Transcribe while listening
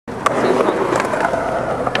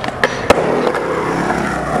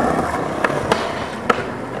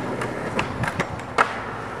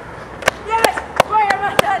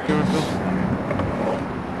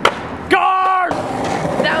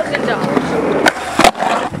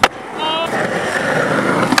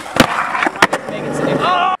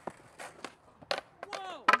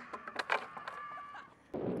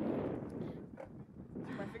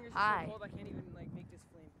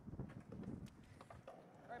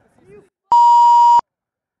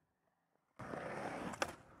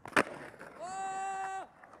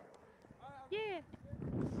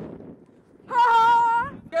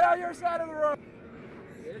your side of the road.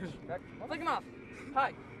 Flick him off.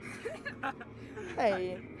 Hi.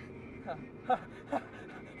 Hey.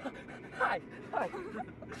 Hi. Hi.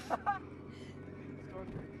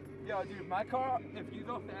 Yo, dude, my car, if you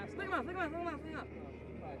go fast... Flick him off, flick him off, flick him off, flick him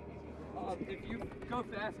off. If you go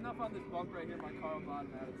fast enough on this bump right here, my car will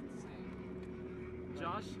bottom out. It's insane.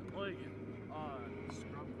 Josh, like,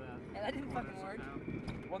 scrub that. And that didn't fucking work.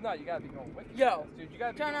 Well, no, you gotta be going wicked Yo, fast, dude. You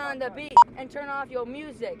gotta be turn going on the fast. beat and turn off your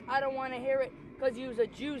music. I don't want to hear it because you's a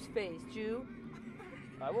Jew's face, Jew.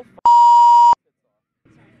 I will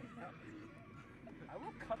I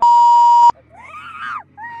will cut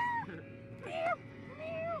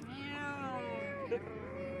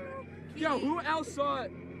Yo, who else saw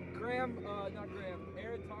it? Aaron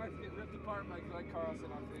Tarks get ripped apart by Glenn Carlson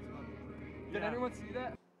on Facebook. Did anyone see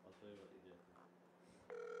that? I'll tell you what he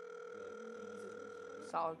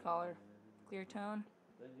did. Solid collar, clear tone.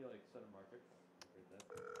 Then you like set a marker.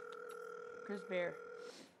 Chris Bear.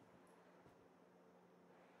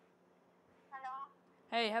 Hello?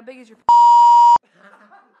 Hey, how big is your?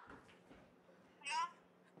 Hello?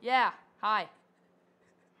 Yeah. Hi.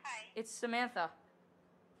 Hi. It's Samantha.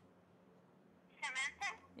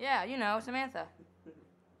 Samantha? Yeah, you know Samantha.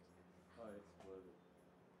 Oh, it exploded.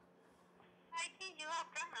 I think you have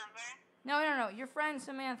phone number. No. Your friend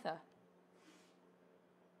Samantha.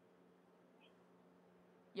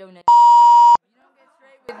 Yo, Nick. You don't get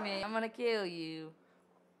straight with me, I'm gonna kill you.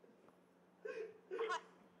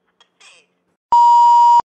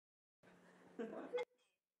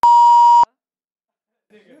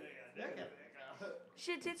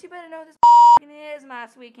 Shit, tits, you better know this is my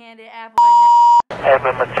sweet candy apple. Have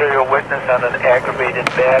a material witness on an aggravated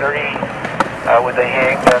battery with a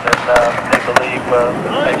handgun, and they believe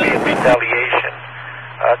maybe a retaliation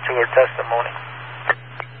to her testimony.